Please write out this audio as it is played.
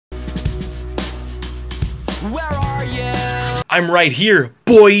Where are you? I'm right here,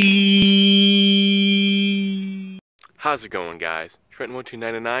 boy! How's it going, guys?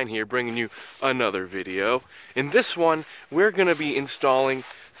 Trent1299 here, bringing you another video. In this one, we're going to be installing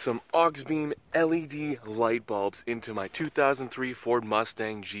some Auxbeam LED light bulbs into my 2003 Ford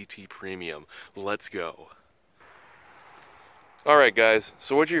Mustang GT Premium. Let's go. Alright guys,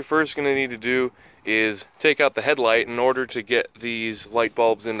 so what you're first going to need to do is take out the headlight in order to get these light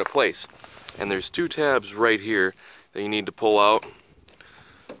bulbs into place. And there's two tabs right here that you need to pull out.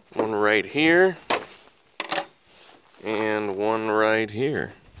 One right here and one right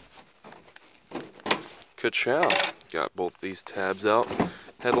here. Ka-chow. Got both these tabs out.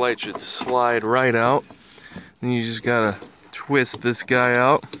 Headlight should slide right out. Then you just gotta twist this guy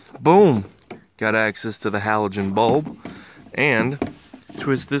out. Boom! Got access to the halogen bulb. And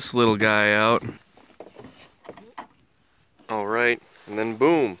twist this little guy out. Alright, and then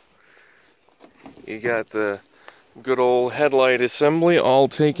boom! You got the good old headlight assembly all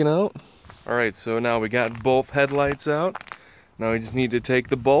taken out. Alright, so now we got both headlights out. Now we just need to take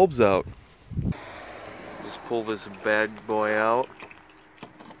the bulbs out. Just pull this bad boy out.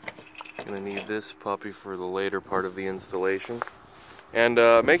 Gonna need this puppy for the later part of the installation. And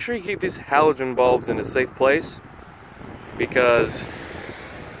make sure you keep these halogen bulbs in a safe place, because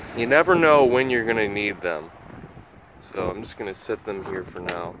you never know when you're gonna need them. So I'm just gonna set them here for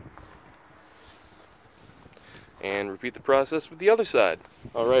now. And repeat the process with the other side.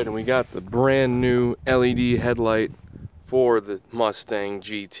 Alright, and we got the brand new LED headlight for the Mustang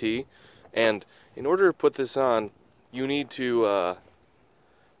GT. And in order to put this on, you need to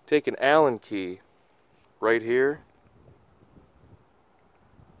take an Allen key right here.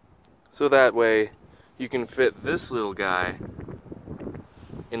 So that way you can fit this little guy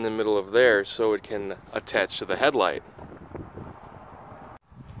in the middle of there so it can attach to the headlight.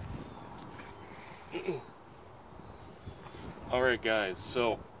 Alright guys,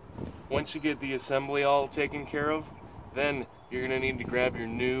 so once you get the assembly all taken care of, then you're going to need to grab your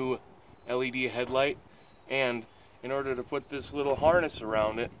new LED headlight, and in order to put this little harness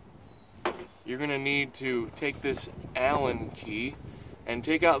around it, you're going to need to take this Allen key and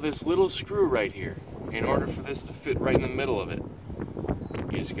take out this little screw right here in order for this to fit right in the middle of it.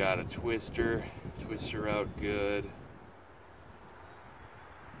 You just got to twist her out good.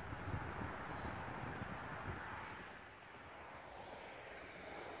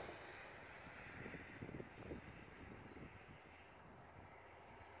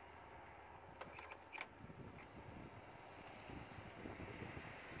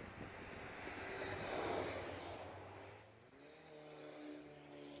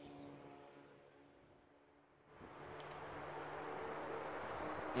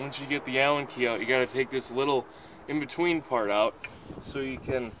 Once you get the Allen key out, you got to take this little in-between part out so you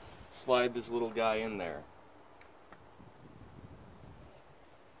can slide this little guy in there.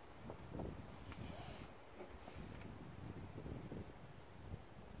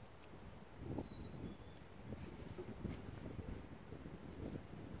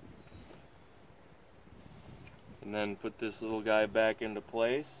 And then put this little guy back into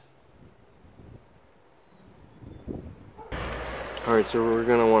place. Alright, so we're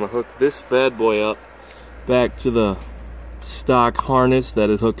going to want to hook this bad boy up back to the stock harness that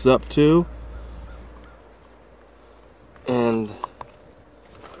it hooks up to. And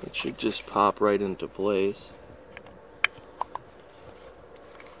it should just pop right into place.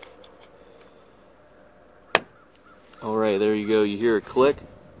 Alright, there you go. You hear a click.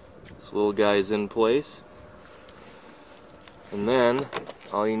 This little guy's in place. And then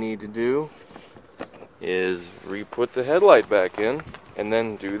all you need to do is re-put the headlight back in and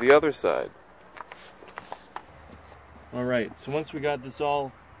then do the other side. Alright, so once we got this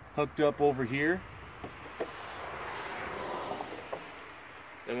all hooked up over here,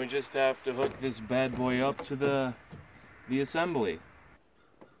 then we just have to hook this bad boy up to the assembly.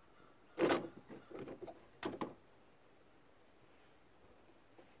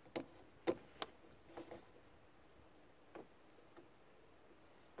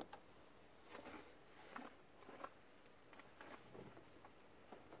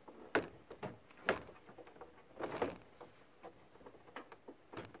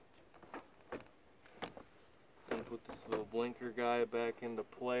 Put this little blinker guy back into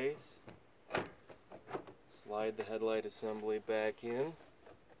place. Slide the headlight assembly back in.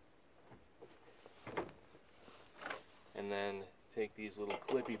 And then take these little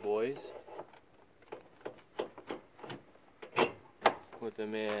clippy boys. Put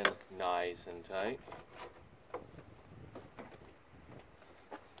them in nice and tight.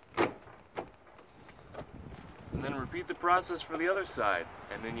 And then repeat the process for the other side,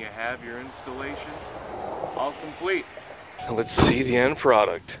 and then you have your installation all complete. Let's see the end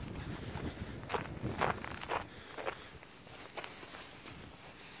product.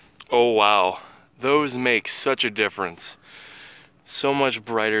 Oh wow, those make such a difference. So much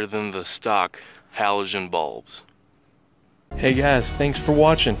brighter than the stock halogen bulbs. Hey guys, thanks for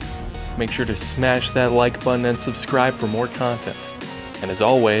watching. Make sure to smash that like button and subscribe for more content. And as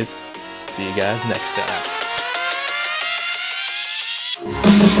always, see you guys next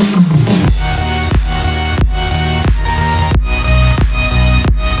time.